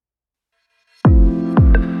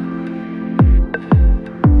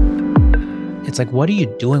it's like, what are you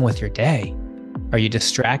doing with your day? Are you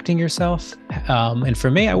distracting yourself? And for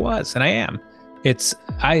me, I was, and I am.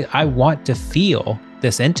 I want to feel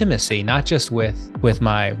this intimacy, not just with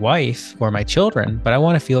my wife or my children, but I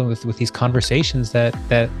want to feel with these conversations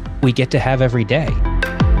that we get to have every day.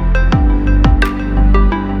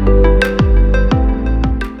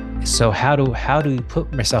 So how do you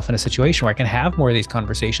put myself in a situation where I can have more of these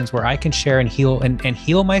conversations, where I can share and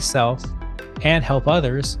heal myself and help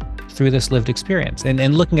others through this lived experience,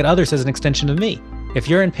 and looking at others as an extension of me. If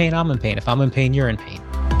you're in pain, I'm in pain. If I'm in pain, you're in pain.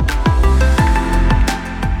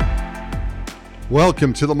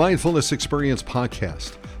 Welcome to the Mindfulness Experience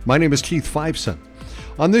podcast. My name is Keith Fiveson.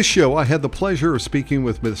 On this show, I had the pleasure of speaking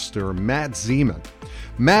with Mr. Matt Zemon.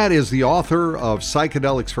 Matt is the author of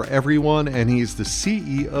Psychedelics for Everyone, and he's the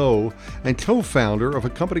CEO and co-founder of a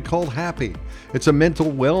company called HAPPYY. It's a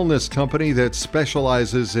mental wellness company that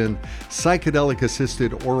specializes in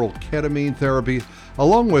psychedelic-assisted oral ketamine therapy,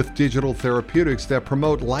 along with digital therapeutics that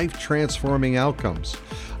promote life-transforming outcomes.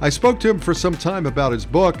 I spoke to him for some time about his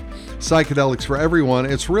book, Psychedelics for Everyone.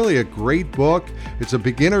 It's really a great book. It's a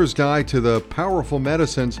beginner's guide to the powerful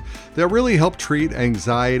medicines that really help treat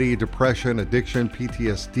anxiety, depression, addiction,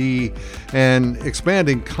 PTSD, and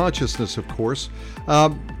expanding consciousness, of course.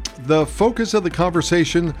 The focus of the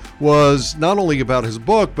conversation was not only about his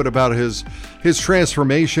book, but about his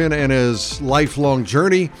transformation and his lifelong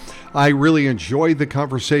journey. I really enjoyed the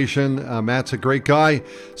conversation. Matt's a great guy,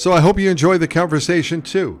 so I hope you enjoy the conversation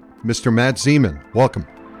too. Mr. Matt Zemon, welcome.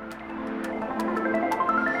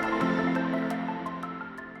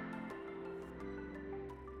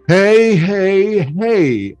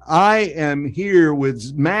 Hey. I am here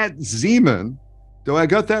with Matt Zemon. Do I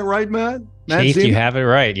got that right, Matt? Keith, you have it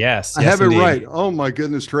right. Yes. I have it right. Oh my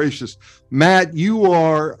goodness gracious. Matt, you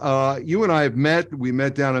and I have met. We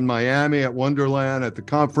met down in Miami at Wonderland at the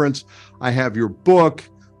conference. I have your book.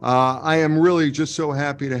 I am really just so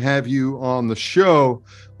happy to have you on the show.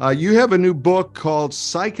 You have a new book called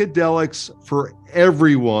Psychedelics for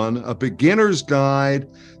Everyone, a beginner's guide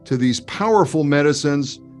to these powerful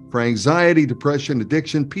medicines for anxiety, depression,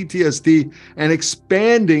 addiction, PTSD, and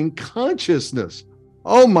expanding consciousness.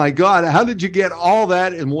 Oh my God, how did you get all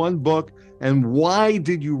that in one book? And why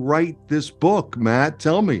did you write this book, Matt?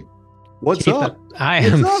 Tell me. What's up? I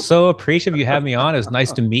am so appreciative you had me on. It was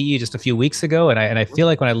nice to meet you just a few weeks ago. And I feel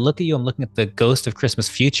like when I look at you, I'm looking at the ghost of Christmas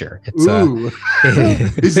future. It's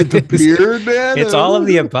is it the beard, man? It's all of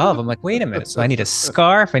the above. I'm like, wait a minute. So I need a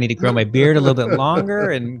scarf. I need to grow my beard a little bit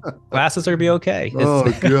longer, and glasses are gonna be okay.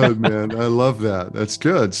 Oh, good, man. I love that. That's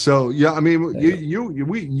good. So yeah, I mean, you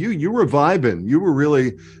were vibing. You were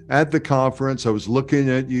really at the conference. I was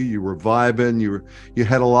looking at you. You were vibing. You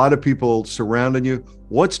had a lot of people surrounding you.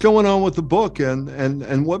 What's going on with the book,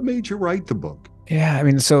 and what made you write the book? Yeah, I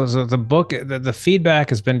mean, so the book, the feedback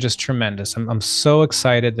has been just tremendous. I'm so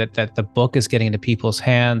excited that the book is getting into people's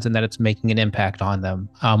hands and that it's making an impact on them.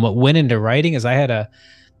 What went into writing is I had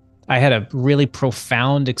a really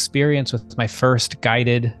profound experience with my first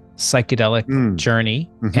guided psychedelic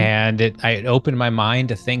journey, and it opened my mind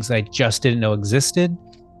to things that I just didn't know existed.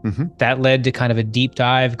 That led to kind of a deep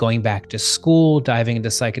dive, going back to school, diving into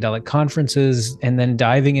psychedelic conferences, and then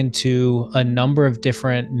diving into a number of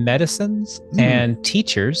different medicines and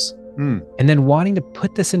teachers, and then wanting to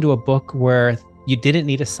put this into a book where you didn't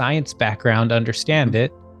need a science background to understand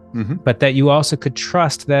it, but that you also could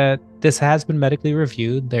trust that this has been medically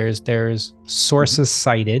reviewed. There's sources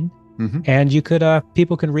cited, and you could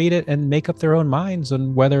people can read it and make up their own minds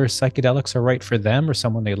on whether psychedelics are right for them or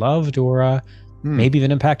someone they loved, or maybe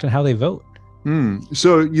even impact on how they vote.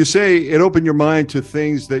 So you say it opened your mind to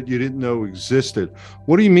things that you didn't know existed.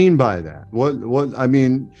 What do you mean by that? What I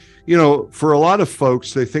mean, for a lot of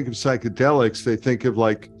folks, they think of psychedelics, they think of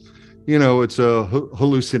like, it's a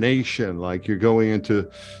hallucination, like you're going into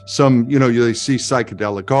some, they see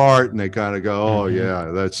psychedelic art and they kind of go, oh yeah,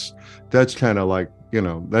 that's kind of like,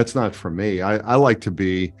 that's not for me. I like to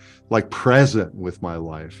be like present with my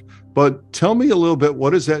life. But tell me a little bit, what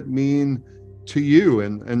does that mean to you,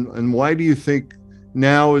 and why do you think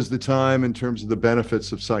now is the time in terms of the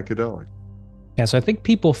benefits of psychedelic? Yeah, so I think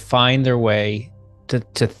people find their way to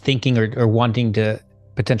thinking or wanting to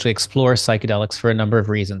potentially explore psychedelics for a number of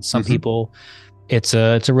reasons. Some people, it's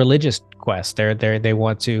a religious quest. They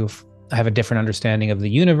want to have a different understanding of the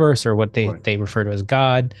universe, or what they refer to as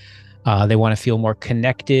God. They want to feel more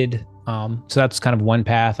connected. So that's kind of one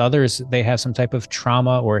path. Others, they have some type of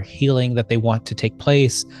trauma or healing that they want to take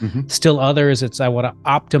place. Still others, it's I want to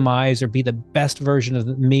optimize or be the best version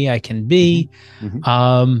of me I can be.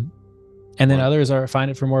 And then others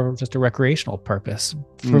find it for more of just a recreational purpose.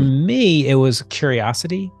 For me, it was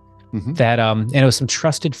curiosity. that and it was some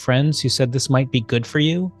trusted friends who said this might be good for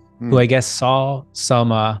you, who I guess saw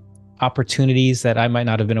some opportunities that I might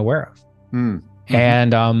not have been aware of.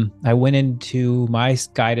 And I went into my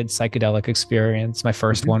guided psychedelic experience, my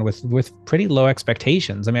first one, with pretty low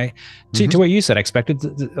expectations. I mean, to what you said, I expected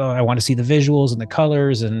I want to see the visuals and the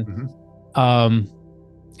colors, and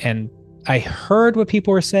I heard what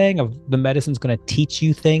people were saying of the medicine's going to teach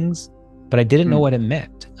you things, but I didn't know what it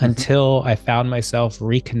meant until I found myself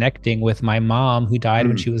reconnecting with my mom, who died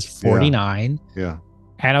when she was 49. Yeah.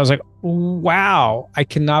 And I was like, wow, I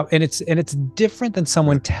cannot. And it's different than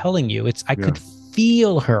someone telling you. I could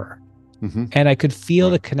feel her, and I could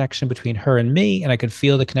feel the connection between her and me, and I could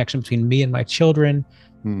feel the connection between me and my children,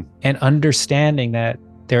 and understanding that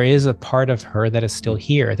there is a part of her that is still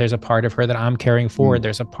here. There's a part of her that I'm carrying forward.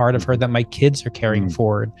 There's a part of her that my kids are carrying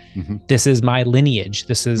forward. This is my lineage.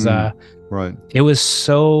 This is right. It was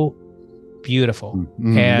so beautiful.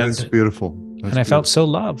 And that's beautiful. And I felt so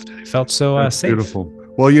loved. I felt so safe. Beautiful.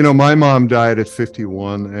 Well, you know, my mom died at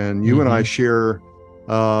 51, and you and I share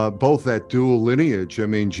both that dual lineage. I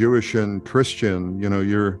mean, Jewish and Christian. You know,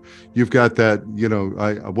 you've got that. You know,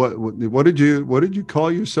 what did you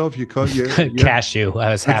call yourself? You call cashew. I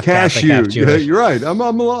was half cashew. Catholic, half Jewish. Yeah, you're right.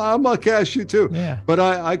 I'm a cashew too. Yeah. But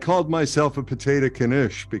I called myself a potato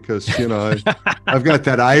knish because, you know, I've got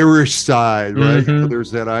that Irish side, right? So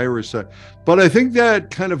there's that Irish side. But I think that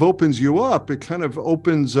kind of opens you up. It kind of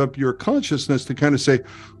opens up your consciousness to kind of say,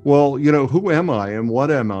 well, you know, who am I and what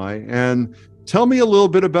am I? And tell me a little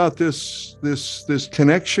bit about this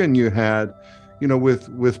connection you had, you know,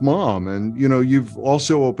 with mom. And, you know, you've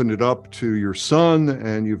also opened it up to your son,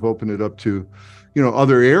 and you've opened it up to, you know,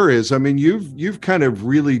 other areas. I mean, you've kind of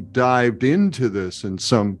really dived into this in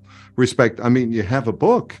some respect. I mean, you have a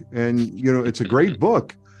book, and, you know, it's a great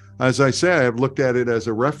book. As I say, I've looked at it as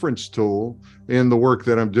a reference tool in the work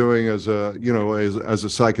that I'm doing as a, you know, as a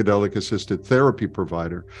psychedelic assisted therapy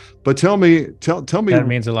provider. But tell me. That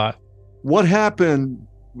means a lot. What happened,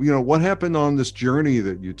 you know, what happened on this journey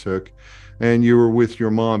that you took, and you were with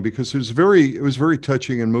your mom, because it was very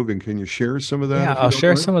touching and moving. Can you share some of that? Yeah, I'll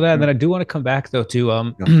share some of that. And then I do want to come back though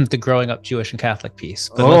to the growing up Jewish and Catholic piece.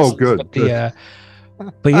 But good.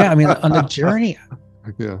 But yeah, I mean, on the journey,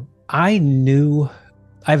 I knew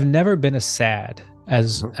I've never been as sad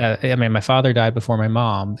as, I mean, my father died before my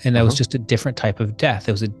mom, and that was just a different type of death.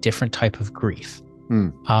 It was a different type of grief.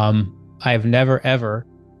 I've never, ever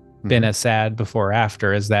been as sad before or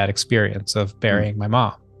after as that experience of burying my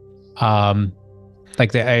mom.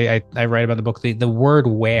 Like I write about the book, the word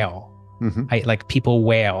wail. I like people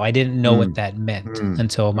wail. I didn't know what that meant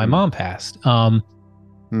until my mom passed.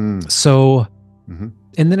 So,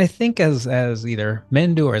 and then I think as either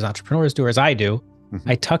men do, or as entrepreneurs do, or as I do,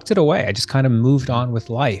 I tucked it away. I just kind of moved on with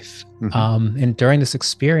life. And during this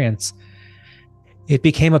experience, it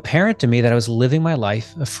became apparent to me that I was living my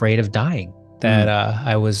life afraid of dying. That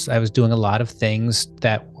I was doing a lot of things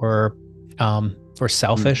that were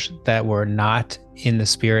selfish, that were not in the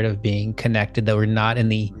spirit of being connected, that were not in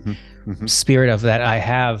the spirit of that I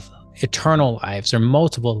have eternal lives or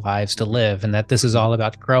multiple lives to live, and that this is all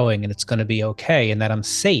about growing, and it's going to be okay, and that I'm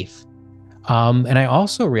safe. And I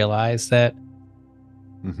also realized that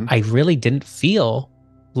I really didn't feel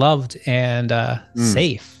loved and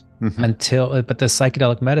safe until, but the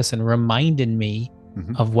psychedelic medicine reminded me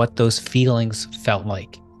of what those feelings felt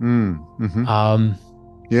like.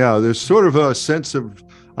 Yeah, there's sort of a sense of,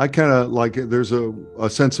 I kind of like it, there's a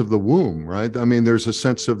sense of the womb, right? I mean, there's a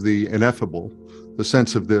sense of the ineffable, the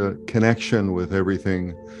sense of the connection with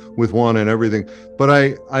everything, with one and everything. But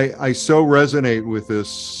I so resonate with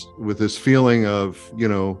this feeling of, you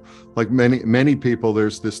know, like many people,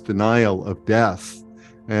 there's this denial of death,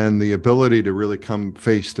 and the ability to really come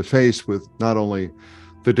face to face with not only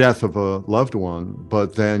the death of a loved one,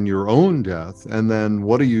 but then your own death. And then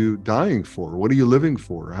what are you dying for? What are you living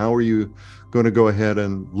for? How are you going to go ahead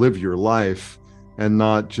and live your life and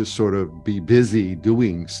not just sort of be busy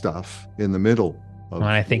doing stuff in the middle of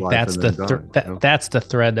I think that's that's the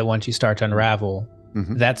thread that once you start to unravel,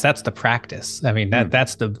 that's the practice. I mean,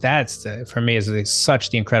 that's the for me is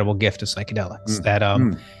such the incredible gift of psychedelics that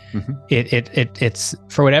it's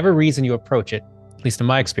for whatever reason you approach it, at least in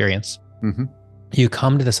my experience, you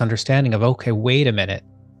come to this understanding of, okay, wait a minute,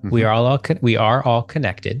 we are all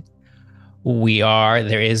connected.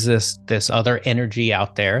 There is this other energy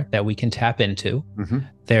out there that we can tap into.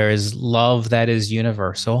 There is love that is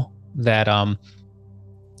universal, that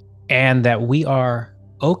and that we are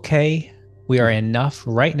okay. We are enough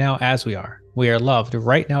right now as we are. We are loved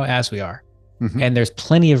right now as we are. And there's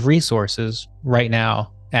plenty of resources right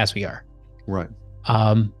now as we are. Right.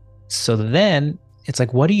 So then it's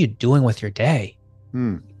like, what are you doing with your day?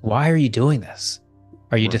 Mm. Why are you doing this?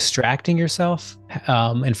 Are you Right. distracting yourself?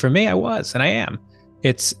 And for me, I was, and I am.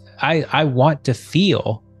 I want to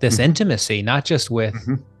feel this intimacy, not just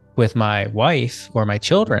with my wife or my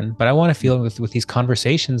children, but I want to feel with these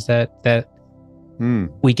conversations that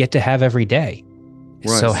we get to have every day.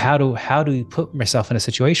 Right. So how do you put myself in a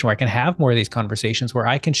situation where I can have more of these conversations, where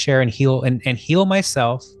I can share and heal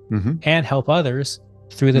myself and help others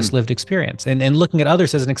through this lived experience, and looking at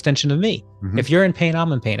others as an extension of me. If you're in pain,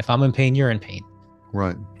 I'm in pain. If I'm in pain, you're in pain.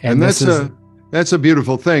 Right. And that's a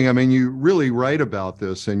beautiful thing. I mean, you really write about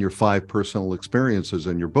this in your 5 personal experiences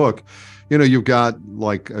in your book. You know, you've got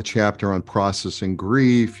like a chapter on processing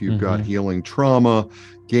grief, you've got healing trauma,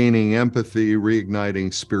 gaining empathy,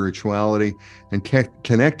 reigniting spirituality, and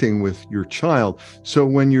connecting with your child. So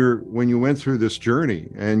when you went through this journey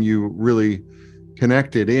and you really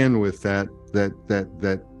connected in with that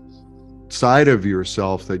side of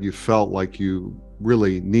yourself that you felt like you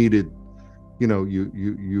really needed, you know,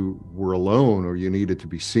 you were alone, or you needed to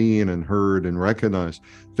be seen and heard and recognized,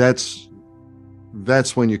 that's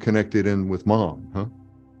when you connected in with Mom, huh?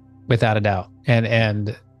 Without a doubt.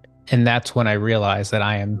 And that's when I realized that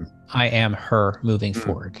I am her moving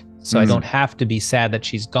forward. So I don't have to be sad that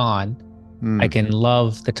she's gone. I can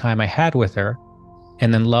love the time I had with her,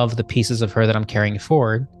 and then love the pieces of her that I'm carrying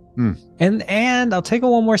forward. And I'll take it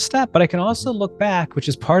one more step, but I can also look back, which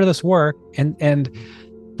is part of this work. And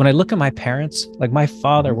when I look at my parents, like my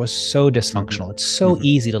father was so dysfunctional. It's so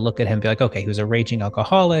easy to look at him and be like, okay, he was a raging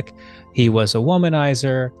alcoholic. He was a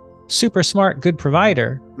womanizer, super smart, good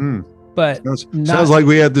provider. But sounds like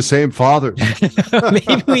we had the same father.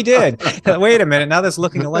 Maybe we did. Wait a minute. Now this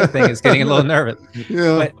looking alike thing is getting a little nervous.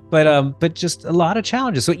 Yeah. But just a lot of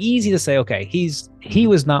challenges. So easy to say, okay, he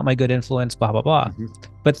was not my good influence, blah, blah, blah.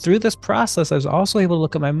 But through this process, I was also able to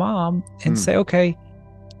look at my mom and say, okay,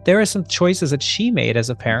 there are some choices that she made as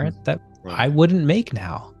a parent that I wouldn't make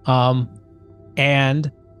now.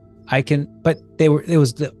 And I can, but it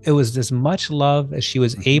was as much love as she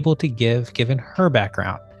was able to give, given her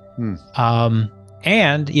background.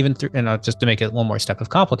 And even through, just to make it one more step of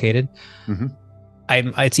complicated,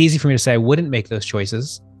 it's easy for me to say I wouldn't make those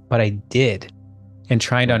choices, but I did. And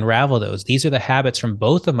trying to unravel those. These are the habits from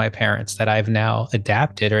both of my parents that I've now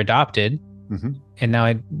adapted or adopted. And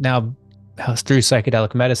now through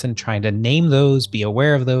psychedelic medicine, trying to name those, be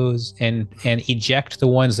aware of those, and eject the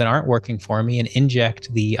ones that aren't working for me and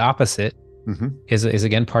inject the opposite is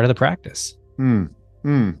again part of the practice.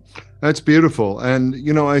 That's beautiful. And,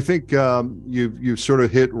 you know, I think you've sort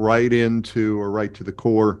of hit right into, or right to the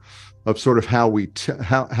core of sort of how we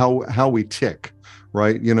tick,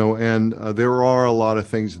 right? You know, and there are a lot of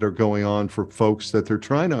things that are going on for folks that they're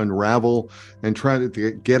trying to unravel and trying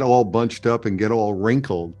to get all bunched up and get all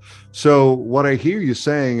wrinkled. So what I hear you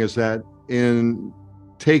saying is that in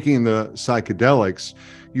taking the psychedelics,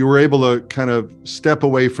 you were able to kind of step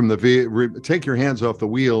away from take your hands off the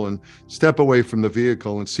wheel and step away from the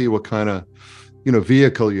vehicle and see what kind of, you know,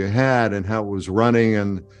 vehicle you had and how it was running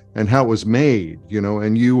and how it was made, you know,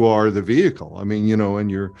 and you are the vehicle. I mean, you know, and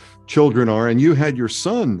your children are, and you had your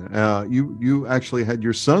son, you actually had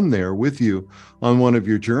your son there with you on one of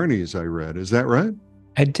your journeys, I read. Is that right?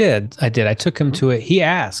 I did. I took him to he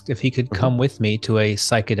asked if he could come with me to a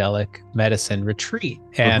psychedelic medicine retreat.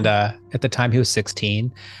 And at the time he was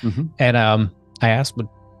 16. And I asked,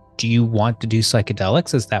 do you want to do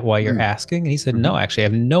psychedelics? Is that why you're asking? And he said, no, actually, I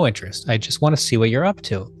have no interest. I just want to see what you're up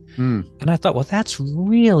to. And I thought, well, that's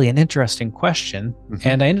really an interesting question.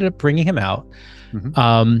 And I ended up bringing him out.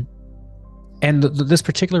 And this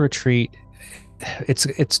particular retreat,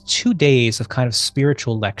 it's 2 days of kind of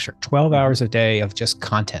spiritual lecture, 12 hours a day of just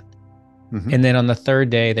content. And then on the third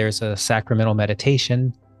day, there's a sacramental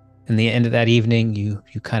meditation. And the end of that evening, you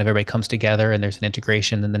kind of, everybody comes together and there's an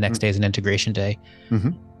integration. And the next day is an integration day.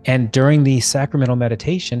 And during the sacramental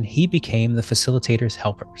meditation, he became the facilitator's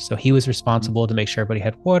helper. So he was responsible to make sure everybody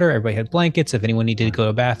had water, everybody had blankets. If anyone needed to go to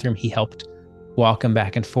the bathroom, he helped walk them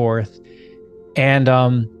back and forth. And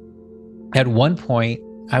at one point,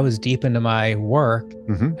 I was deep into my work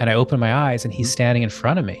and I opened my eyes and he's standing in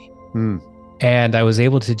front of me. And I was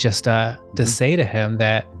able to just to say to him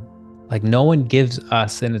that, like, no one gives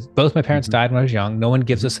us, and both my parents died when I was young, no one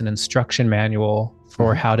gives us an instruction manual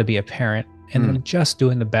for how to be a parent. And I'm just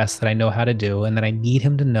doing the best that I know how to do. And that I need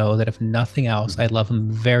him to know that if nothing else, I love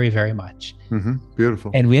him very, very much.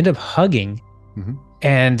 Beautiful. And we end up hugging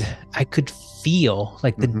and I could feel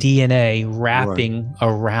like the DNA wrapping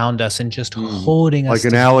around us and just holding us like an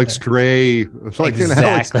together. Alex Gray, like an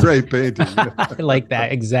Alex Gray painting. Like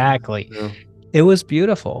that. Exactly. It was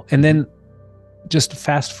beautiful. And then just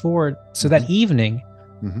fast forward. So that evening,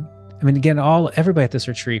 Mm-hmm. I mean, again, everybody at this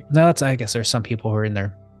retreat, now I guess there's some people who are in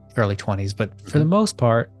their early 20s, but for the most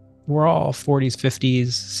part, we're all 40s, 50s,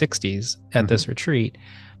 60s at this retreat.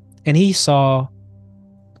 And he saw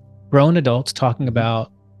grown adults talking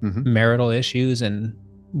about marital issues and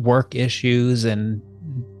work issues and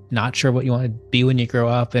not sure what you want to be when you grow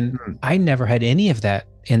up. And I never had any of that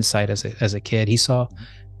insight as a kid. He saw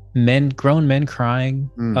grown men crying,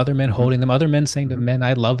 other men holding them, other men saying to men,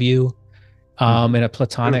 "I love you," in a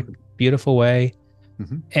platonic, beautiful way.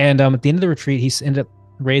 And at the end of the retreat, he ended up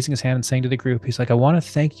raising his hand and saying to the group, he's like, "I want to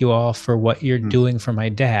thank you all for what you're doing for my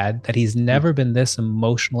dad, that he's never been this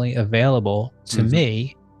emotionally available to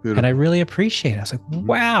me. Beautiful. And I really appreciate it." I was like,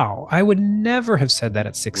 wow, I would never have said that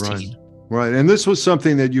at 16. Right. And this was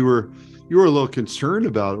something that you were a little concerned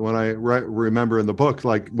about when I remember in the book,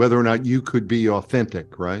 like whether or not you could be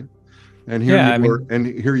authentic, right? And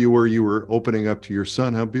here you were opening up to your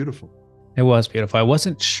son. How beautiful. It was beautiful. I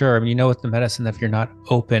wasn't sure. I mean, with the medicine, if you're not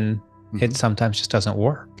open, it sometimes just doesn't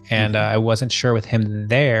work. And I wasn't sure with him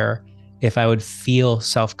there if I would feel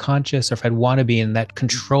self-conscious or if I'd want to be in that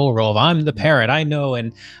control role of I'm the parent, I know,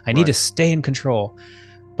 and I need to stay in control.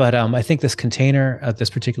 But I think this container at this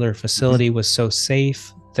particular facility was so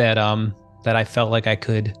safe that that I felt like I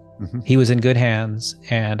could, he was in good hands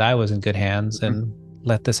and I was in good hands and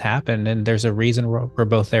let this happen. And there's a reason we're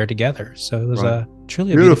both there together. So it was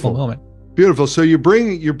truly a beautiful moment. Beautiful. So you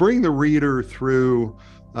bring the reader through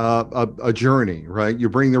a journey, right? You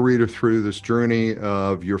bring the reader through this journey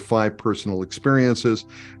of your 5 personal experiences,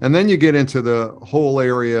 and then you get into the whole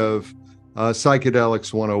area of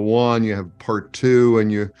Psychedelics 101. You have part 2,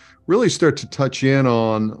 and you really start to touch in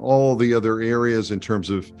on all the other areas in terms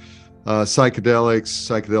of psychedelics,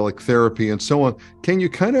 psychedelic therapy, and so on. Can you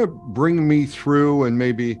kind of bring me through and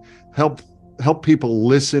maybe help people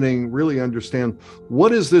listening really understand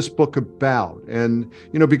what is this book about? And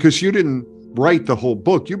because you didn't write the whole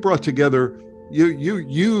book, you brought together,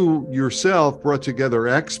 you yourself brought together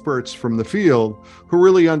experts from the field who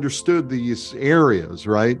really understood these areas,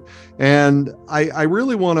 right? And I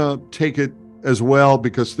really want to take it as well,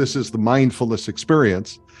 because this is the mindfulness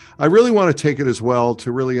experience. I really want to take it as well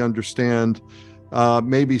to really understand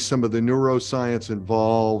maybe some of the neuroscience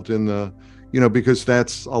involved in the, because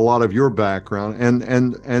that's a lot of your background,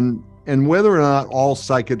 and whether or not all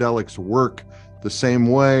psychedelics work the same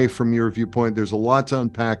way from your viewpoint. There's a lot to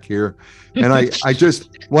unpack here. And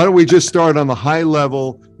why don't we just start on the high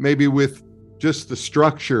level, maybe with just the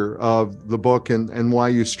structure of the book and why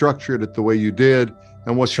you structured it the way you did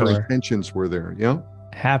and what your intentions were there.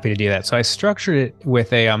 Happy to do that. So I structured it with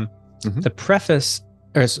the preface,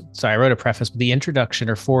 I wrote a preface, but the introduction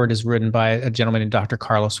or forward is written by a gentleman named Dr.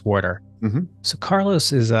 Carlos Warder. So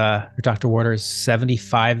Carlos is, Dr. Warder is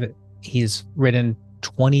 75. He's written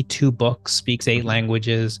 22 books, speaks 8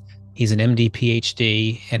 languages. He's an MD,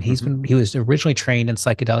 PhD, and he was originally trained in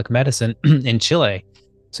psychedelic medicine in Chile.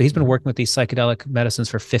 So he's been working with these psychedelic medicines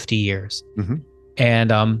for 50 years.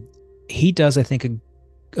 And he does, I think,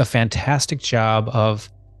 a fantastic job of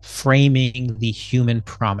framing the human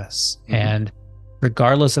promise. And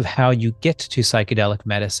regardless of how you get to psychedelic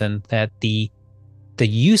medicine, that the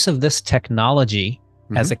use of this technology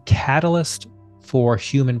as a catalyst for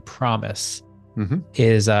human promise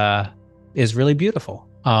is really beautiful.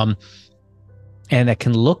 And it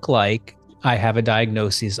can look like I have a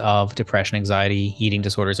diagnosis of depression, anxiety, eating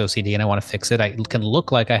disorders, OCD, and I want to fix it. It can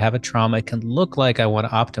look like I have a trauma. It can look like I want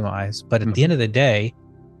to optimize. But at the end of the day,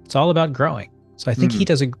 it's all about growing. So I think he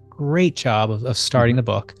does a great job of starting the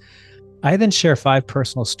book. I then share 5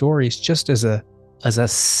 personal stories just as a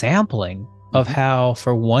sampling of how,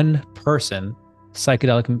 for one person,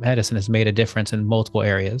 psychedelic medicine has made a difference in multiple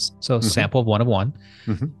areas. So a sample of 1 of 1.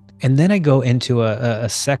 And then I go into a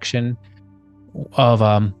section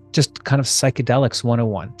of just kind of psychedelics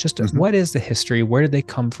 101. Just what is the history? Where did they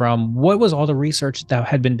come from? What was all the research that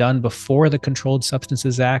had been done before the Controlled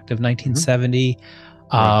Substances Act of 1970?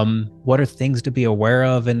 What are things to be aware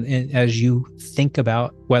of? And as you think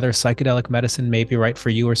about whether psychedelic medicine may be right for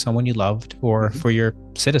you or someone you loved or for your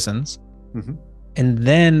citizens. And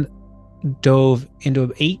then dove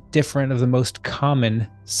into 8 different of the most common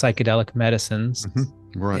psychedelic medicines,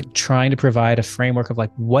 trying to provide a framework of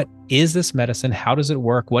like, what is this medicine? How does it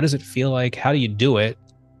work? What does it feel like? How do you do it?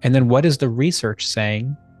 And then what is the research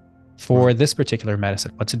saying for this particular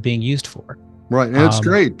medicine? What's it being used for? Right. And it's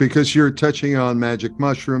great because you're touching on magic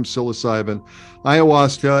mushrooms, psilocybin,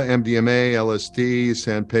 ayahuasca, MDMA, LSD,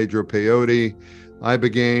 San Pedro peyote,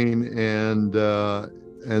 ibogaine,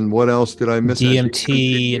 and what else did I miss?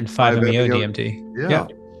 DMT and 5-MeO DMT. Yeah.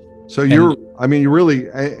 So I mean, you really,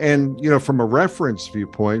 and from a reference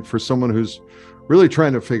viewpoint, for someone who's really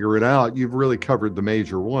trying to figure it out, you've really covered the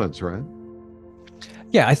major ones, right?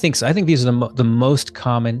 Yeah, I think so. I think these are the most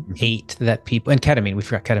common 8 that people, and ketamine, we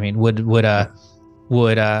forgot ketamine,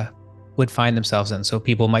 would find themselves in. So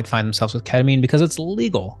people might find themselves with ketamine because it's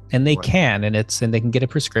legal and they can, and they can get a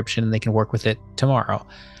prescription and they can work with it tomorrow.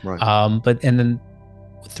 Right. And then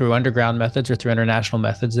through underground methods or through international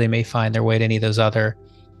methods, they may find their way to any of those other,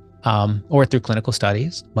 or through clinical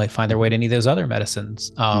studies, might find their way to any of those other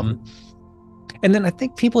medicines. And then I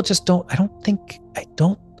think people just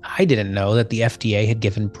I didn't know that the FDA had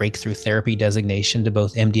given breakthrough therapy designation to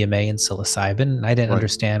both MDMA and psilocybin. And I didn't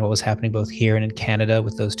understand what was happening both here and in Canada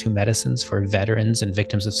with those 2 medicines for veterans and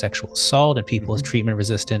victims of sexual assault and people with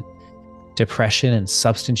treatment-resistant depression and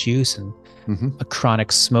substance use and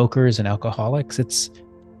chronic smokers and alcoholics.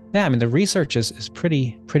 I mean, the research is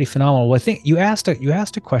pretty phenomenal. Well, I think you asked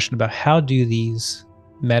a question about how do these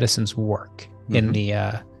medicines work in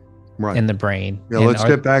the in the brain. Yeah, let's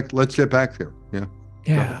get back there. Yeah.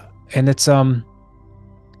 Yeah. And it's and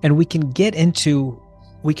we can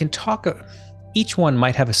talk, each one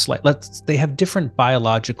might have they have different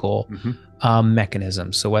biological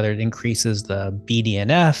mechanisms. So whether it increases the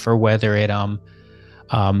BDNF or whether it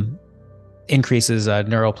increases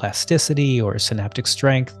neuroplasticity or synaptic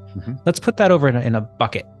strength, let's put that over in a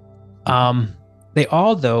bucket. They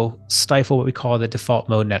all, though, stifle what we call the default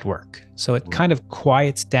mode network. So it kind of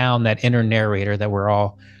quiets down that inner narrator that we're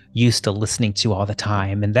all used to listening to all the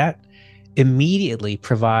time. And that immediately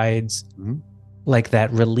provides like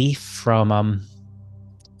that relief from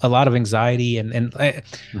a lot of anxiety. And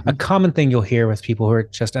a common thing you'll hear with people who are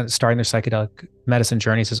just starting their psychedelic medicine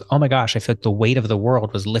journeys is, oh my gosh, I feel like the weight of the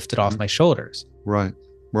world was lifted off my shoulders. Right.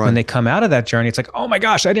 When they come out of that journey, it's like, oh my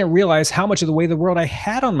gosh, I didn't realize how much of the weight of the world I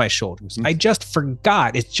had on my shoulders. I just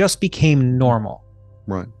forgot. It just became normal.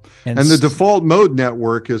 Right. And the default mode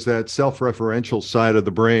network is that self-referential side of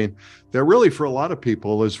the brain that really, for a lot of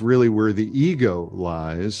people, is really where the ego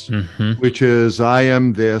lies, which is, I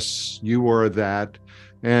am this, you are that,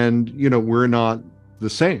 and, we're not the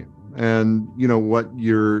same. And, what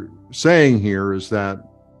you're saying here is that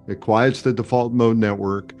it quiets the default mode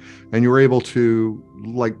network, and you're able to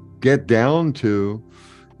get down to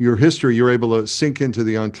your history. You're able to sink into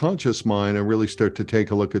the unconscious mind and really start to take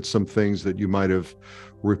a look at some things that you might have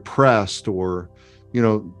repressed or,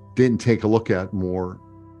 didn't take a look at more.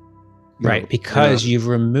 Because you've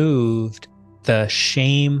removed the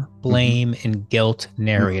shame, blame, and guilt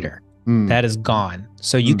narrator. That is gone.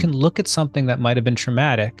 So you can look at something that might have been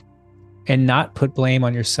traumatic and not put blame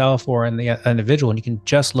on yourself or on the individual, and you can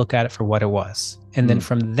just look at it for what it was. And then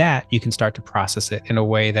from that, you can start to process it in a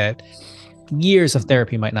way that years of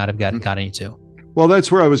therapy might not have gotten you to. Well,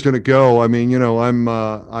 that's where I was going to go. I mean,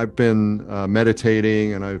 I've been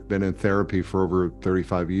meditating, and I've been in therapy for over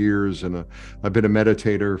 35 years, and I've been a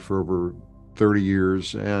meditator for over 30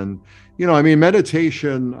 years. And,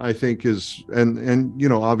 meditation, I think is,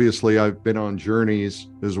 and obviously I've been on journeys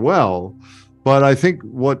as well. But I think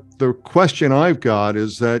what the question I've got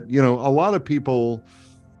is that, a lot of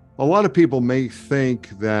people may think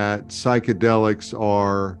that psychedelics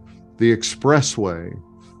are the expressway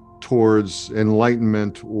towards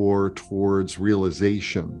enlightenment or towards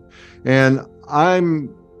realization. And I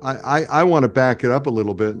want to back it up a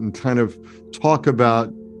little bit and kind of talk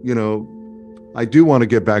about, I do want to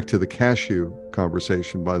get back to the cashew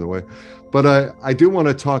conversation, by the way, but I do want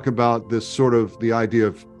to talk about this sort of the idea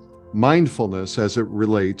of mindfulness as it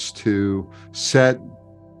relates to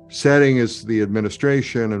setting as the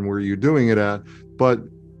administration and where you're doing it at, but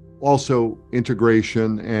also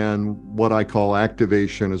integration and what I call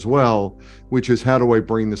activation as well, which is how do I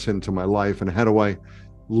bring this into my life and how do I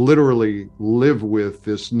literally live with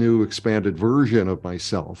this new expanded version of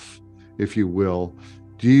myself, if you will.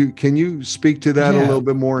 Can you speak to that a little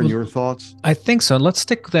bit more in your thoughts? I think so. Let's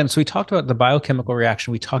stick then. So we talked about the biochemical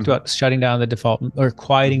reaction. We talked about shutting down the default or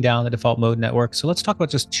quieting down the default mode network. So let's talk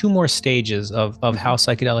about just 2 more stages of how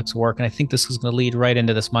psychedelics work. And I think this is going to lead right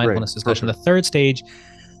into this mindfulness discussion. Perfect. The third stage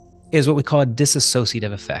is what we call a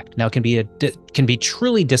dissociative effect. Now, it can be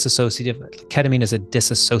truly dissociative. Ketamine is a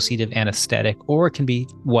dissociative anesthetic, or it can be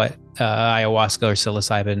what ayahuasca or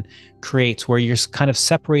psilocybin creates, where you're kind of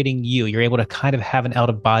separating you. You're able to kind of have an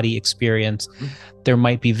out-of-body experience. There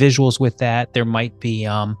might be visuals with that. There might be,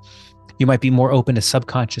 you might be more open to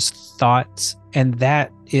subconscious thoughts, and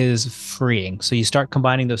that is freeing. So you start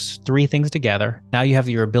combining those 3 things together. Now you have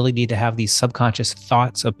your ability to have these subconscious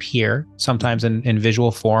thoughts appear, sometimes in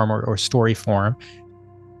visual form or story form.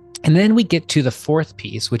 And then we get to the 4th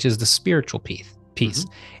piece, which is the spiritual piece.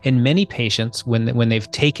 And many patients, when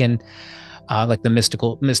they've taken like the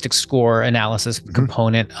mystic score analysis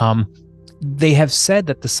component. They have said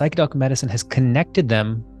that the psychedelic medicine has connected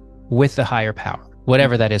them with the higher power,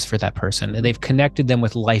 whatever that is for that person. And they've connected them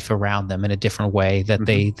with life around them in a different way that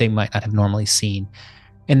they might not have normally seen.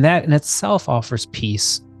 And that in itself offers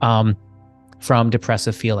peace from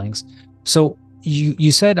depressive feelings. So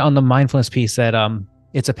you said on the mindfulness piece that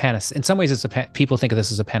it's a panacea. In some ways, people think of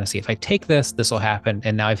this as a panacea. If I take this will happen,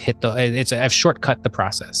 and now I've I've shortcut the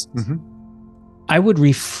process. I would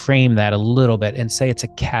reframe that a little bit and say it's a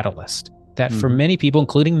catalyst. That for many people,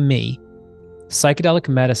 including me, psychedelic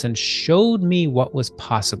medicine showed me what was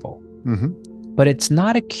possible. But it's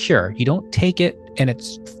not a cure. You don't take it and it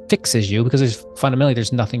fixes you, because fundamentally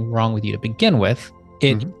there's nothing wrong with you to begin with.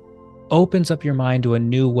 It opens up your mind to a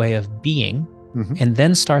new way of being, and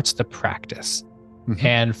then starts the practice.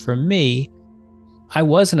 And for me, I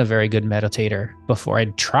wasn't a very good meditator before.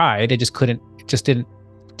 I'd tried, I just couldn't, it just didn't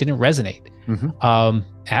resonate.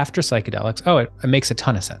 After psychedelics, it makes a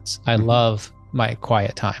ton of sense. I love my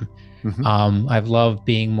quiet time. I've loved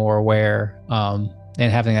being more aware,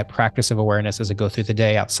 and having that practice of awareness as I go through the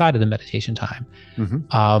day outside of the meditation time.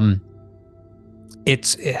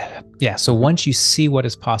 So once you see what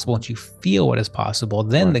is possible, once you feel what is possible,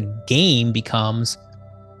 then the game becomes,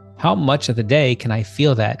 how much of the day can I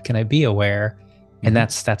feel that? Can I be aware? And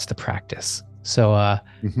that's the practice. So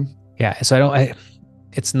so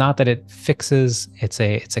it's not that it fixes, it's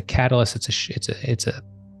a catalyst, it's a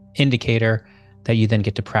indicator that you then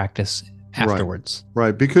get to practice afterwards.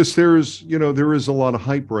 Right. Because there is a lot of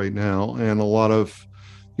hype right now, and a lot of,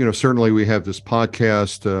 certainly we have this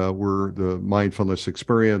podcast, we're the mindfulness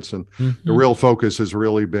experience, and the real focus has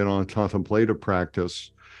really been on contemplative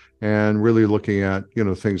practice, and really looking at,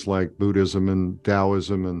 things like Buddhism and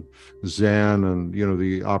Taoism and Zen, and,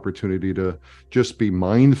 the opportunity to just be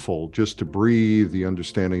mindful, just to breathe, the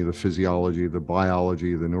understanding of the physiology, the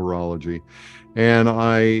biology, the neurology. And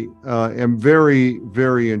I am very,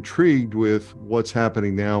 very intrigued with what's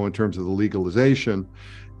happening now in terms of the legalization,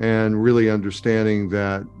 and really understanding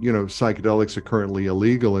that, psychedelics are currently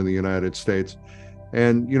illegal in the United States.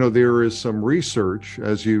 And, there is some research,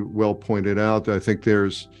 as you well pointed out. I think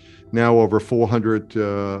there's now over 400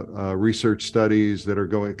 research studies that are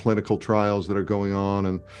going, clinical trials that are going on.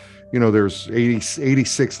 And, there's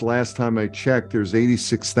 86, last time I checked, there's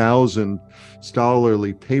 86,000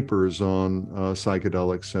 scholarly papers on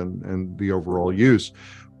psychedelics and the overall use.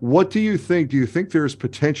 What do you think? Do you think there's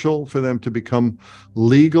potential for them to become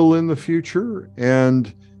legal in the future?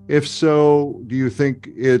 And if so, do you think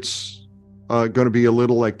it's going to be a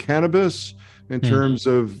little like cannabis in terms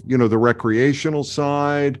of, the recreational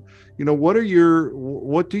side? What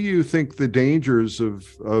do you think the dangers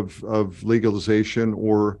of legalization,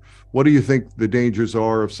 or what do you think the dangers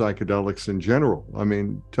are of psychedelics in general? I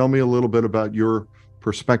mean, tell me a little bit about your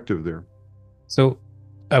perspective there. So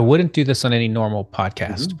I wouldn't do this on any normal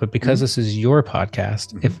podcast, but because this is your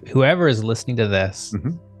podcast, if whoever is listening to this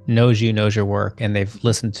knows your work, and they've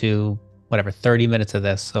listened to 30 minutes of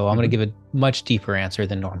this, so I'm going to give a much deeper answer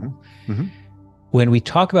than normal. When we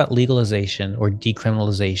talk about legalization or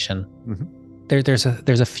decriminalization,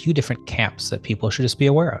 there's a few different camps that people should just be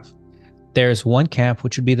aware of. There's one camp,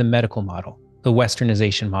 which would be the medical model, the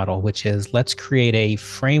westernization model, which is, let's create a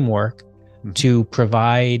framework to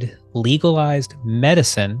provide legalized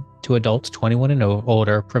medicine to adults 21 and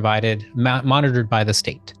older, monitored by the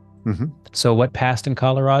state. So what passed in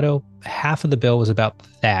Colorado, half of the bill was about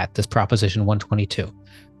that, this Proposition 122.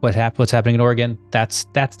 What's happening in Oregon, that's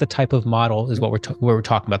the type of model is what we're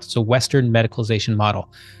talking about. It's a Western medicalization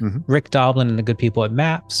model. Rick Doblin and the good people at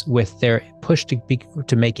MAPS, with their push to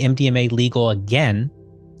make MDMA legal again,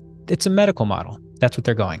 it's a medical model. That's what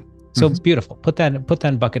they're going. So it's beautiful. Put that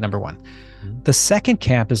in bucket number one. The second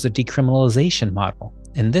camp is the decriminalization model,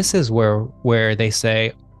 and this is where they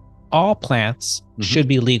say all plants should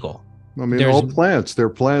be legal. I mean, all plants, they're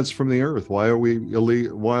plants from the earth. Why are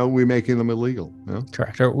we making them illegal? Yeah?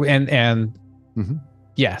 Correct.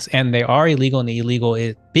 Yes, and they are illegal,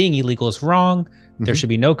 and being illegal is wrong. There should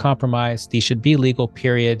be no compromise. These should be legal,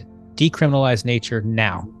 period. Decriminalize nature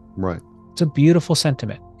now. Right. It's a beautiful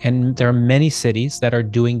sentiment. And there are many cities that are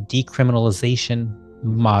doing decriminalization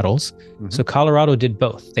models. So Colorado did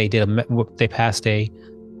both. They passed a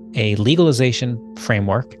legalization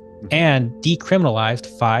framework and decriminalized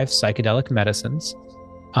 5 psychedelic medicines,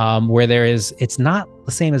 where it's not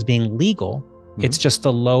the same as being legal. It's just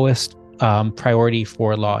the lowest priority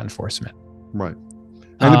for law enforcement. Right.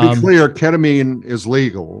 And to be clear, ketamine is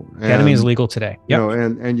legal. Ketamine is legal today. Yep.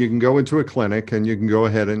 And you can go into a clinic and you can go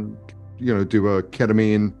ahead and, do a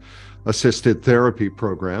ketamine assisted therapy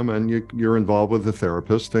program, and you're involved with a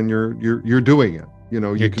therapist, and you're doing it. You're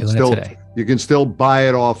doing it today. You can still buy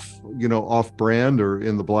it off brand or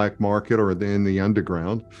in the black market or in the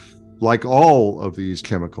underground, like all of these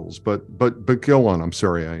chemicals. But go on. I'm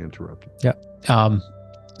sorry I interrupted. Yeah.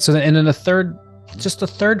 So then, and then the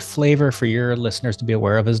third flavor for your listeners to be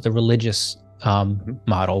aware of is the religious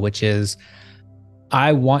model, which is,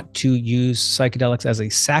 I want to use psychedelics as a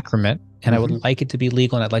sacrament, and I would like it to be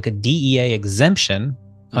legal, and I'd like a DEA exemption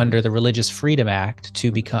under the Religious Freedom Act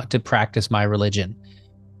to practice my religion.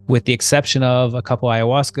 With the exception of a couple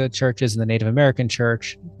ayahuasca churches and the Native American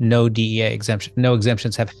church, no DEA exemption, no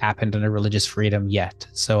exemptions have happened under religious freedom yet.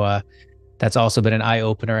 So that's also been an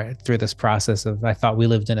eye-opener through this process of, I thought we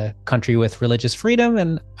lived in a country with religious freedom,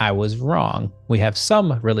 and I was wrong. We have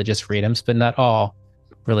some religious freedoms, but not all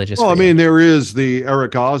religious freedom. I mean, there is the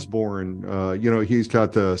Eric Osborne, he's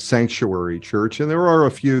got the Sanctuary Church, and there are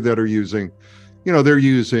a few that are using, they're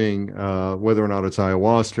using whether or not it's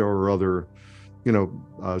ayahuasca or other,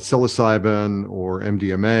 psilocybin or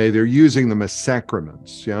MDMA, they're using them as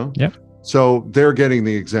sacraments, Yep. So they're getting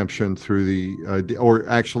the exemption through or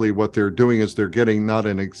actually what they're doing is they're getting not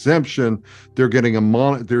an exemption, they're getting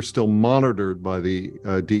they're still monitored by the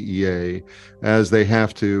DEA, as they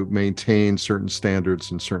have to maintain certain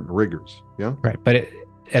standards and certain rigors. Yeah. Right. But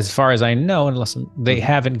as far as I know, unless they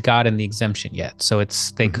haven't gotten the exemption yet. So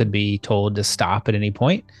they could be told to stop at any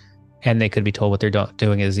point, and they could be told what they're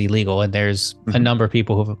doing is illegal. And there's a number of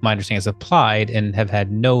people who, my understanding, has applied and have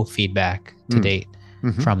had no feedback to date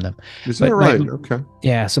from them. Is that right? Okay.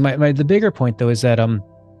 Yeah. So the bigger point though is that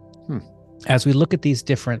as we look at these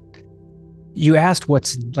different, you asked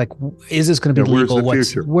what's like, is this going to be legal?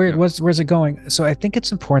 Where's it going? So I think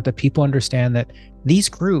it's important that people understand that these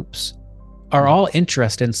groups are all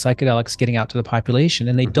interested in psychedelics getting out to the population,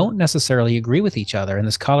 and they don't necessarily agree with each other. In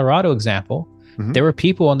this Colorado example, there were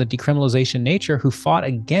people on the decriminalization nature who fought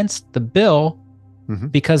against the bill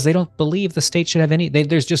because they don't believe the state should have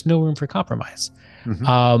there's just no room for compromise.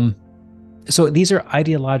 So these are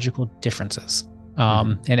ideological differences,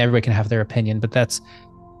 and everybody can have their opinion, but that's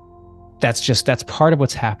part of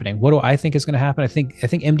what's happening. What do I think is going to happen? I think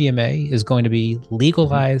MDMA is going to be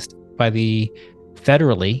legalized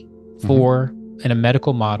federally in a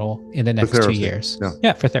medical model in the next 2 years.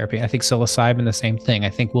 Yeah, for therapy. I think psilocybin, the same thing. I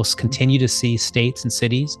think we'll continue to see states and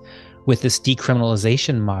cities with this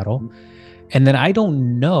decriminalization model. And then I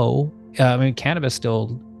don't know, cannabis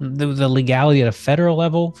still, the legality at a federal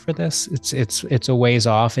level for this, it's a ways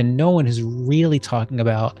off, and no one is really talking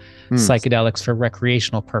about psychedelics for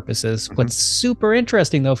recreational purposes. What's super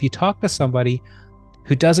interesting though, if you talk to somebody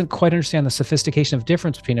who doesn't quite understand the sophistication of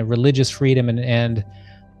difference between a religious freedom and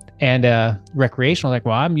recreational, like,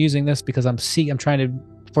 well, I'm using this because I'm trying to,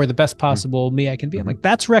 for the best possible me I can be. I'm like,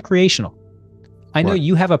 that's recreational. I know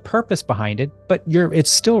you have a purpose behind it, but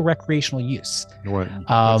it's still recreational use. Right.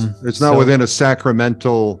 It's not within a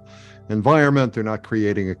sacramental environment. They're not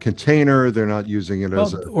creating a container. They're not using it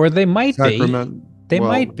as or they might sacrament.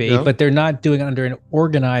 Might be, but they're not doing it under an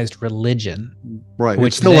organized religion. Right.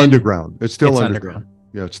 It's still underground. It's still underground.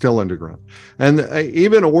 Yeah, it's still underground. And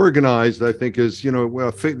even organized, I think, is,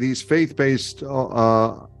 these faith-based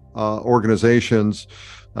organizations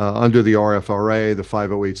under the RFRA, the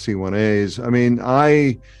 508c1As. I mean,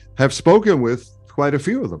 I have spoken with quite a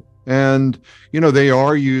few of them. And, they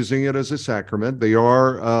are using it as a sacrament. They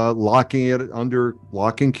are locking it under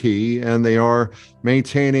lock and key, and they are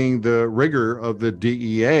maintaining the rigor of the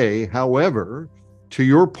DEA. However, to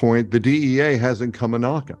your point, the DEA hasn't come a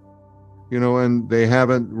knocking. And they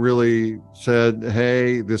haven't really said,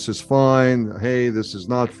 hey, this is fine. Hey, this is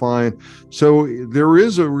not fine. So there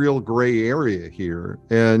is a real gray area here.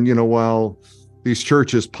 And, while these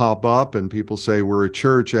churches pop up and people say we're a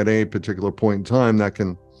church at any particular point in time, that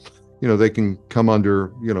can, they can come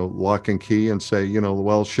under, lock and key and say,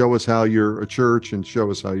 well, show us how you're a church and show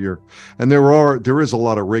us how you're. And there is a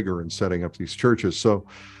lot of rigor in setting up these churches. So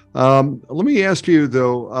let me ask you,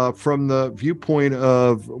 though, from the viewpoint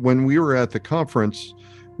of when we were at the conference,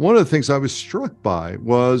 one of the things I was struck by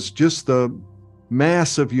was just the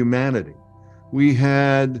mass of humanity. We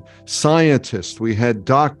had scientists, we had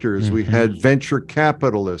doctors, we had venture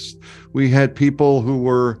capitalists, we had people who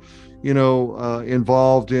were,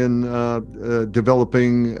 involved in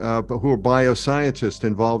developing, who are bioscientists,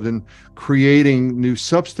 involved in creating new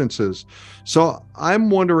substances. So I'm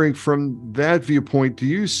wondering, from that viewpoint, do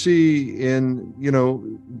you see they've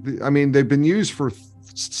been used for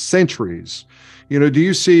centuries. Do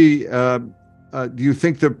you see, do you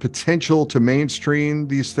think the potential to mainstream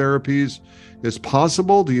these therapies is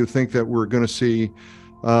possible? Do you think that we're going to see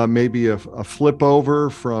maybe a flip over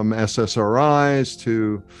from SSRIs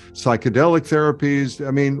to psychedelic therapies.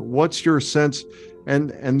 I mean, what's your sense?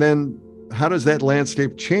 And then how does that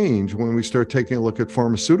landscape change when we start taking a look at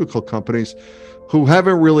pharmaceutical companies who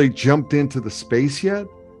haven't really jumped into the space yet?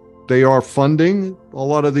 They are funding a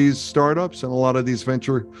lot of these startups and a lot of these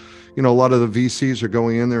venture, a lot of the VCs are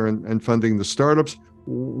going in there and funding the startups.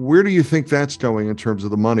 Where do you think that's going in terms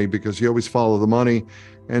of the money? Because you always follow the money.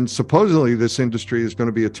 And supposedly this industry is going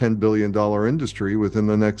to be a $10 billion industry within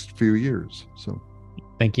the next few years. So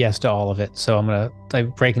I think yes to all of it. So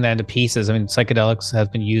I'm breaking that into pieces. I mean, psychedelics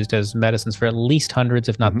have been used as medicines for at least hundreds,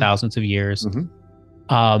 if not thousands of years.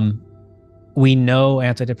 We know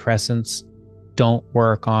antidepressants don't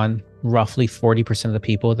work on roughly 40% of the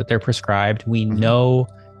people that they're prescribed. We know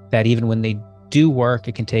that even when they do work,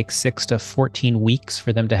 it can take 6 to 14 weeks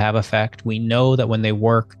for them to have effect. We know that when they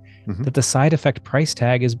work, that the side effect price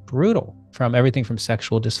tag is brutal, from everything from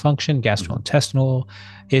sexual dysfunction, gastrointestinal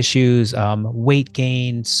issues, weight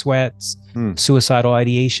gain, sweats, suicidal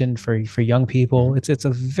ideation for young people. It's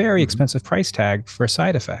a very expensive price tag for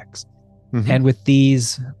side effects. And with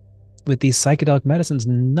these psychedelic medicines,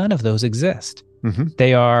 none of those exist.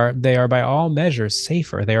 They are by all measures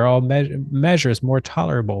safer. They are all measures more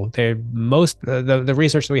tolerable. The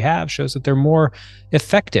research that we have shows that they're more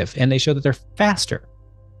effective, and they show that they're faster.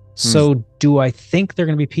 So do I think there are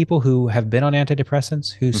going to be people who have been on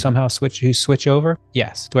antidepressants who somehow switch over?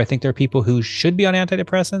 Yes. Do I think there are people who should be on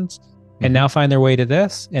antidepressants and now find their way to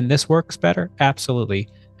this and this works better? Absolutely.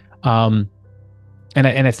 And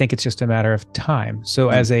I think it's just a matter of time.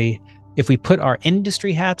 So if we put our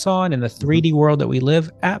industry hats on in the 3D world that we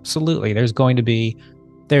live, absolutely, there's going to be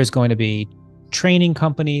training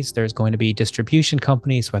companies, there's going to be distribution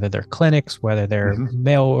companies, whether they're clinics, whether they're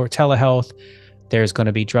mail or telehealth. There's going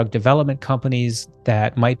to be drug development companies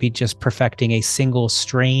that might be just perfecting a single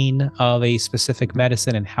strain of a specific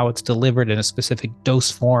medicine and how it's delivered in a specific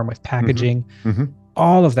dose form with packaging.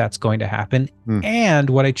 All of that's going to happen. And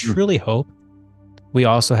what I truly hope, we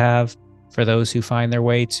also have, for those who find their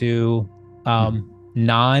way to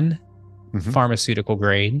non-pharmaceutical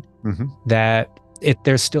grade, that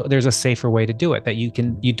there's a safer way to do it, that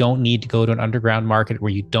you don't need to go to an underground market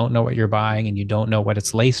where you don't know what you're buying and you don't know what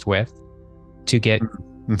it's laced with to get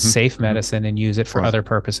safe medicine and use it for other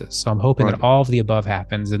purposes. So I'm hoping that all of the above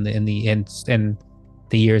happens in the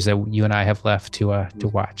years that you and I have left to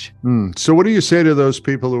watch. So what do you say to those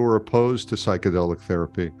people who are opposed to psychedelic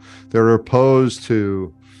therapy? They're opposed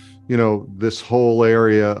to, this whole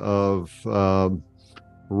area of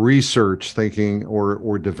research thinking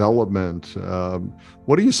or development.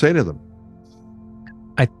 What do you say to them?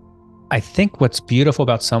 I think what's beautiful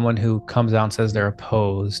about someone who comes out and says they're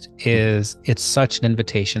opposed is it's such an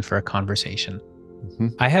invitation for a conversation.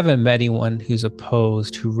 I haven't met anyone who's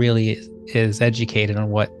opposed who really is educated on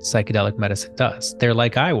what psychedelic medicine does. They're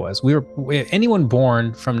like I was. Anyone born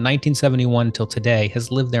from 1971 till today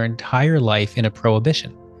has lived their entire life in a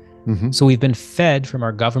prohibition. So we've been fed from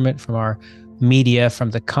our government, from our media,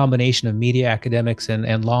 from the combination of media, academics,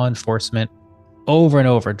 and law enforcement, over and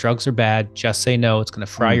over. Drugs are bad. Just say no. It's going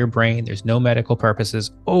to fry your brain. There's no medical purposes,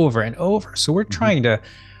 over and over. So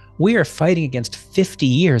we are fighting against 50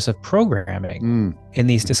 years of programming in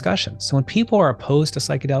these discussions. So when people are opposed to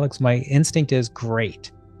psychedelics, my instinct is great.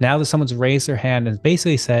 Now that someone's raised their hand and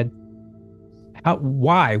basically said,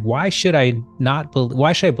 why should I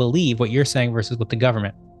believe what you're saying versus what the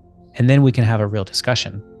government? And then we can have a real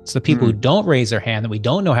discussion. It's the people who don't raise their hand that we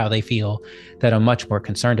don't know how they feel that I'm much more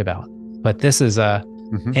concerned about. But this is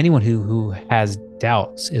anyone who has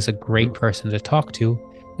doubts is a great person to talk to.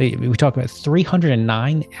 We talk about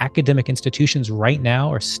 309 academic institutions right now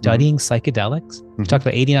are studying psychedelics. We talked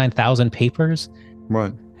about 89,000 papers.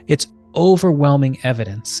 Right. It's overwhelming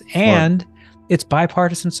evidence, and it's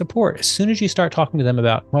bipartisan support. As soon as you start talking to them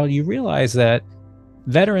about, you realize that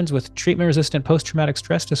veterans with treatment-resistant post-traumatic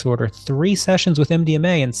stress disorder, 3 sessions with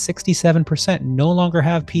MDMA and 67% no longer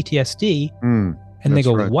have PTSD. And they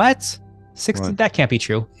go, what? That can't be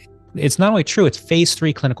true. It's not only true, it's phase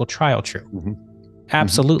 3 clinical trial true.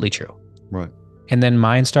 Absolutely true. Right. And then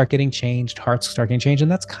minds start getting changed, hearts start getting changed.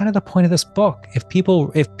 And that's kind of the point of this book. If we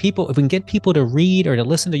can get people to read or to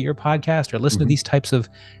listen to your podcast or listen to these types of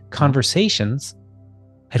conversations,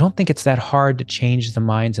 I don't think it's that hard to change the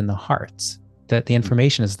minds and the hearts, that the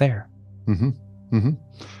information is there.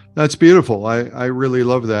 That's beautiful. I really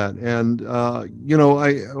love that. And,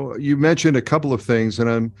 you mentioned a couple of things,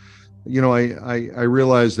 and I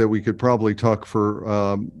realize that we could probably talk for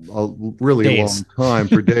a really days. long time,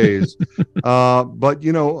 for days. But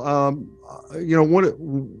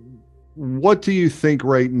what do you think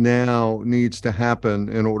right now needs to happen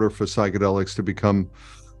in order for psychedelics to become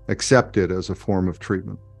accepted as a form of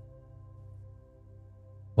treatment?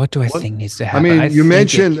 What do I What? think needs to I happen? I mean, you think it.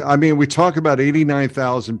 mentioned, I mean, we talk about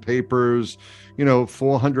 89,000 papers,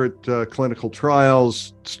 400 clinical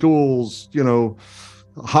trials, stools,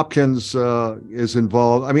 Hopkins is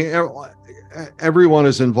involved. I mean, everyone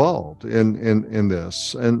is involved in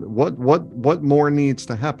this. And what more needs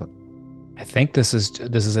to happen? I think this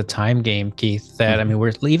is a time game, Keith. That I Mm-hmm. mean,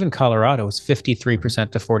 we're even Colorado is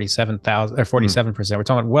 53% to 47,000 or 47%. We're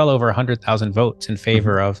talking well over 100,000 votes in Mm-hmm.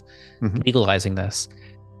 favor of Mm-hmm. legalizing this.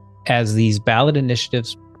 As these ballot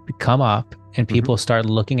initiatives come up and Mm-hmm. people start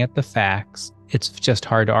looking at the facts, it's just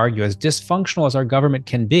hard to argue. As dysfunctional as our government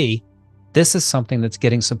can be, this is something that's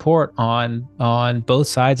getting support on both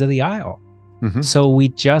sides of the aisle. Mm-hmm. So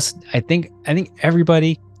I think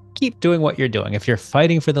everybody keep doing what you're doing. If you're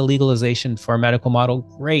fighting for the legalization for a medical model,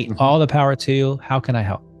 great. Mm-hmm. All the power to you. How can I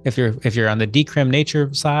help? If you're on the decrim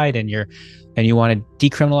nature side and you want to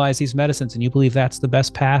decriminalize these medicines and you believe that's the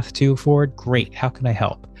best path to forward, great. How can I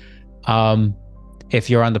help? Um, if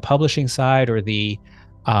you're on the publishing side or the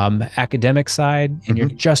academic side and you're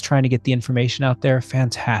Mm-hmm. just trying to get the information out there,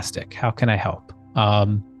 fantastic. How can I help?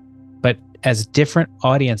 But as different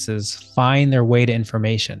audiences find their way to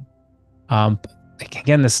information, um,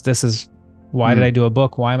 again, this is why did I do a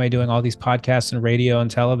book? Why am I doing all these podcasts and radio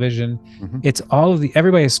and television? Mm-hmm. It's all of the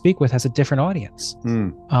everybody I speak with has a different audience.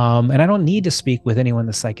 Mm. And I don't need to speak with anyone in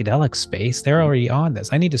the psychedelic space. They're already on this.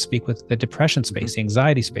 I need to speak with the depression space, the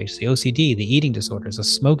anxiety space, the OCD, the eating disorders, the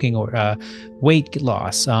smoking or weight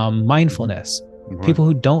loss, mindfulness, Right. people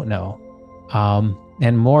who don't know.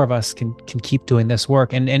 And more of us can keep doing this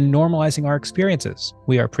work and normalizing our experiences.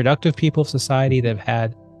 We are productive people of society that have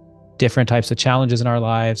had different types of challenges in our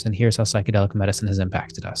lives, and here's how psychedelic medicine has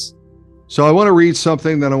impacted us. So I want to read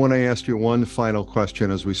something, then I want to ask you one final question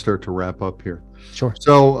as we start to wrap up here. Sure.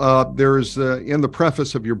 So there's in the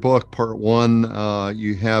preface of your book, part one,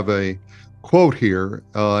 you have a quote here,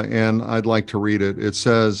 and I'd like to read it. It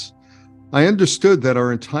says, "I understood that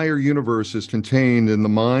our entire universe is contained in the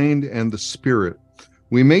mind and the spirit.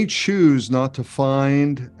 We may choose not to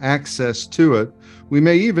find access to it. We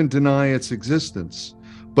may even deny its existence,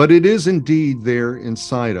 but it is indeed there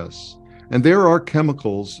inside us. And there are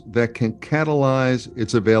chemicals that can catalyze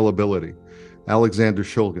its availability." Alexander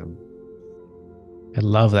Shulgin. I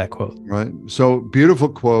love that quote. Right. So beautiful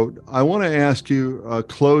quote. I want to ask you a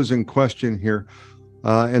closing question here,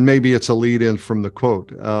 and maybe it's a lead in from the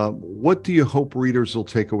quote. What do you hope readers will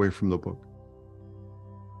take away from the book?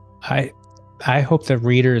 I hope that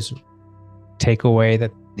readers take away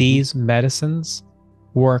that these medicines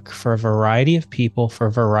work for a variety of people for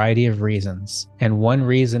a variety of reasons. And one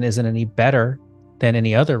reason isn't any better than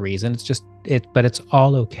any other reason. It's just but it's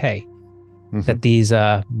all okay. That these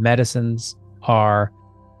medicines are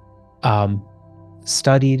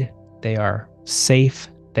studied, they are safe,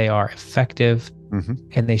 they are effective,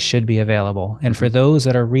 and they should be available. And for those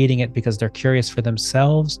that are reading it because they're curious for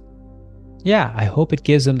themselves, yeah, I hope it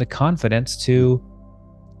gives them the confidence to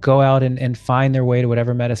go out and find their way to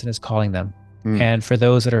whatever medicine is calling them. And for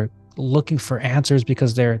those that are looking for answers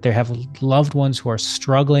because they have loved ones who are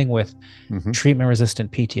struggling with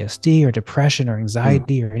treatment-resistant PTSD or depression or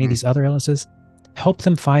anxiety or any of these other illnesses, help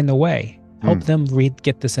them find the way. Help them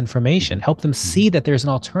get this information. Help them see that there's an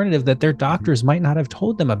alternative that their doctors might not have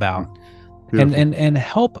told them about. And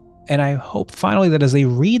help. And I hope finally that as they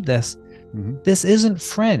read this, this isn't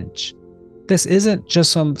fringe. This isn't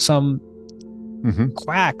just some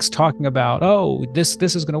quacks talking about, oh, this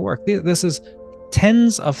is going to work. This is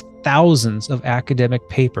tens of thousands of academic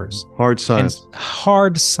papers.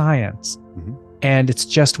 Hard science. And it's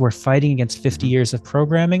just we're fighting against 50 years of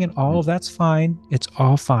programming, and all of that's fine. It's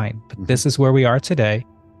all fine. But this is where we are today.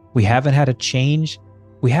 We haven't had a change.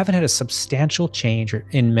 We haven't had a substantial change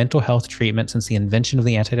in mental health treatment since the invention of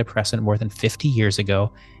the antidepressant more than 50 years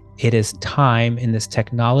ago. It is time, and this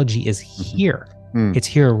technology is here. It's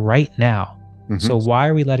here right now. So why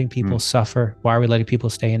are we letting people suffer? Why are we letting people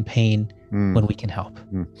stay in pain when we can help?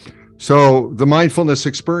 So the mindfulness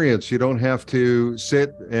experience, you don't have to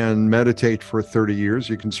sit and meditate for 30 years.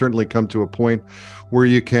 You can certainly come to a point where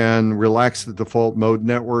you can relax the default mode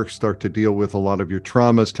network, start to deal with a lot of your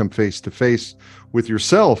traumas, come face to face with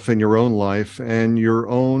yourself in your own life and your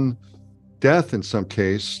own death in some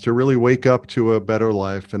case, to really wake up to a better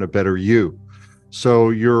life and a better you. So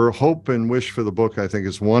your hope and wish for the book, I think,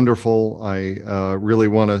 is wonderful. I really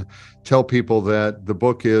want to tell people that the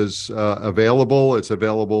book is available. It's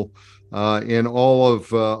available in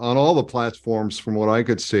on all the platforms from what I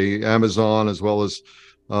could see, Amazon as well as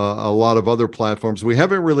a lot of other platforms. We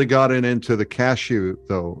haven't really gotten into the cashew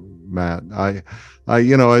though, Matt.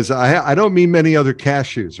 I don't mean many other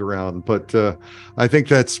cashews around, but I think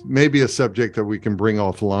that's maybe a subject that we can bring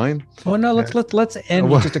offline. Well, no, let's end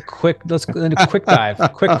with just a quick dive,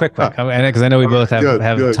 quick. Because I know we both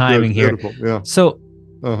have timing here. Yeah. So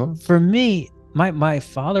for me, my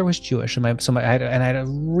father was Jewish, and I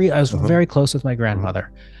was very close with my grandmother,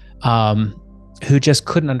 who just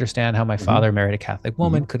couldn't understand how my father married a Catholic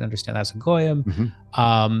woman, couldn't understand that as a goyim.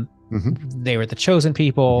 They were the chosen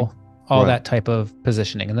people, all that type of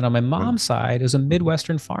positioning. And then on my mom's side, it was a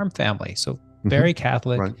Midwestern farm family, so very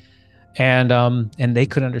Catholic. And they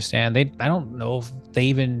couldn't understand. I don't know if they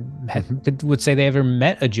even would say they ever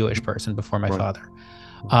met a Jewish person before my father.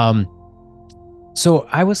 So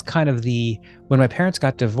I was kind of when my parents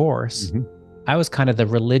got divorced, I was kind of the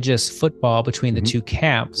religious football between the two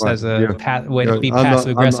camps as a way to be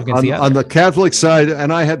passive aggressive against the other. On the Catholic side,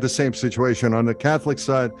 and I had the same situation. On the Catholic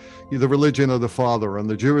side, you're the religion of the father. On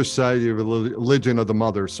the Jewish side, you're the religion of the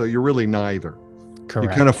mother. So you're really neither.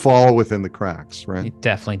 Correct. You kind of fall within the cracks, right? You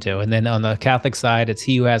definitely do. And then on the Catholic side, it's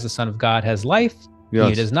he who has the Son of God has life. Yes.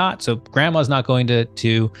 He does not. So grandma's not going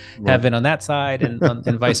to heaven on that side, and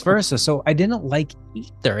vice versa. So I didn't like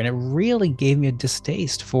either, and it really gave me a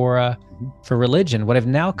distaste for religion. What I've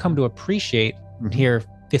now come to appreciate here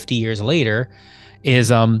 50 years later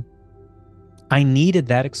is I needed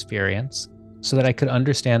that experience so that I could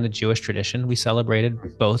understand the Jewish tradition. We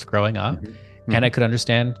celebrated both growing up, and I could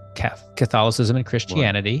understand Catholicism and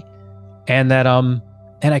Christianity, and that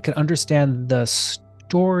and I could understand the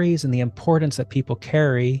stories and the importance that people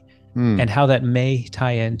carry, and how that may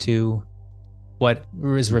tie into what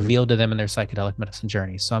is revealed to them in their psychedelic medicine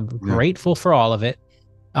journey. So I'm grateful for all of it.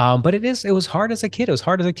 But it was hard as a kid. It was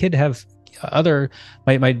hard as a kid to have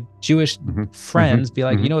my Jewish friends be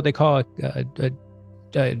like, you know what they call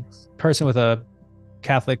a person with a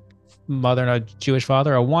Catholic mother and a Jewish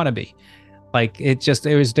father? A wannabe. Like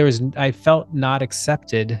I felt not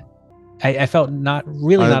accepted. I felt not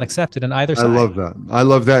accepted in either side. I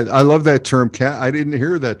love that term. I didn't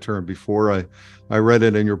hear that term before. I read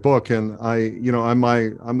it in your book, and I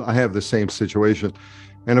have the same situation.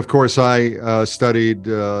 And of course, I studied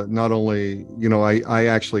not only, I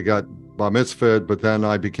actually got bar mitzvahed, but then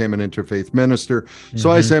I became an interfaith minister.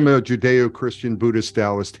 So I am a Judeo-Christian, Buddhist,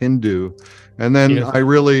 Taoist, Hindu. And then I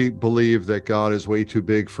really believe that God is way too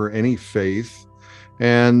big for any faith,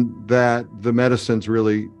 and that the medicines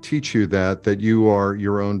really teach you that you are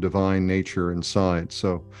your own divine nature inside.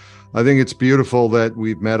 So I think it's beautiful that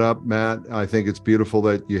we've met up, Matt. I think it's beautiful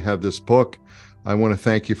that you have this book. I want to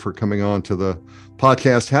thank you for coming on to the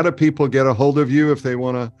podcast. How do people get a hold of you if they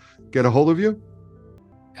want to get a hold of you?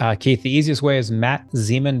 Keith, the easiest way is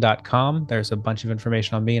mattzemon.com. There's a bunch of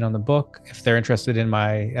information on me and on the book. If they're interested in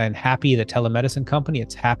HAPPYY, the telemedicine company,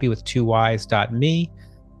 it's happy with 2ys.me.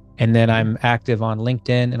 And then I'm active on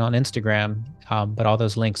LinkedIn and on Instagram. But all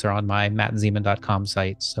those links are on my mattzemon.com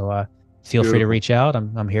site. So feel free to reach out.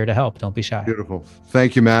 I'm here to help. Don't be shy. Beautiful.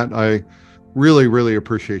 Thank you, Matt. I really, really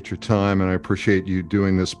appreciate your time, and I appreciate you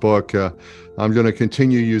doing this book. I'm going to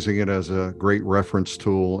continue using it as a great reference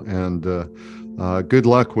tool, and good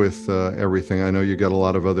luck with everything. I know you got a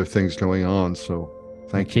lot of other things going on, so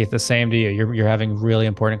thank you. Keith, the same to you. You're having really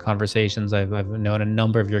important conversations. I've known a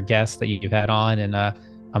number of your guests that you've had on, and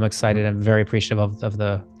I'm excited. I'm very appreciative of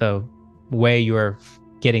the way you are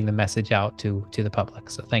getting the message out to the public.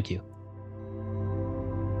 So thank you.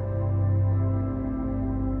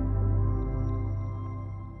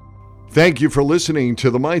 Thank you for listening to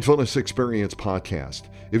the Mindfulness Experience podcast.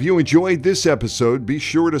 If you enjoyed this episode, be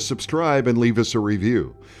sure to subscribe and leave us a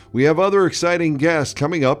review. We have other exciting guests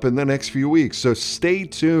coming up in the next few weeks, so stay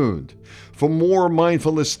tuned. For more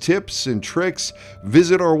mindfulness tips and tricks,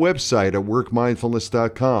 visit our website at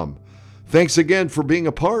workmindfulness.com. Thanks again for being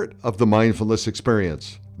a part of the Mindfulness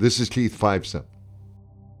Experience. This is Keith Fivesen.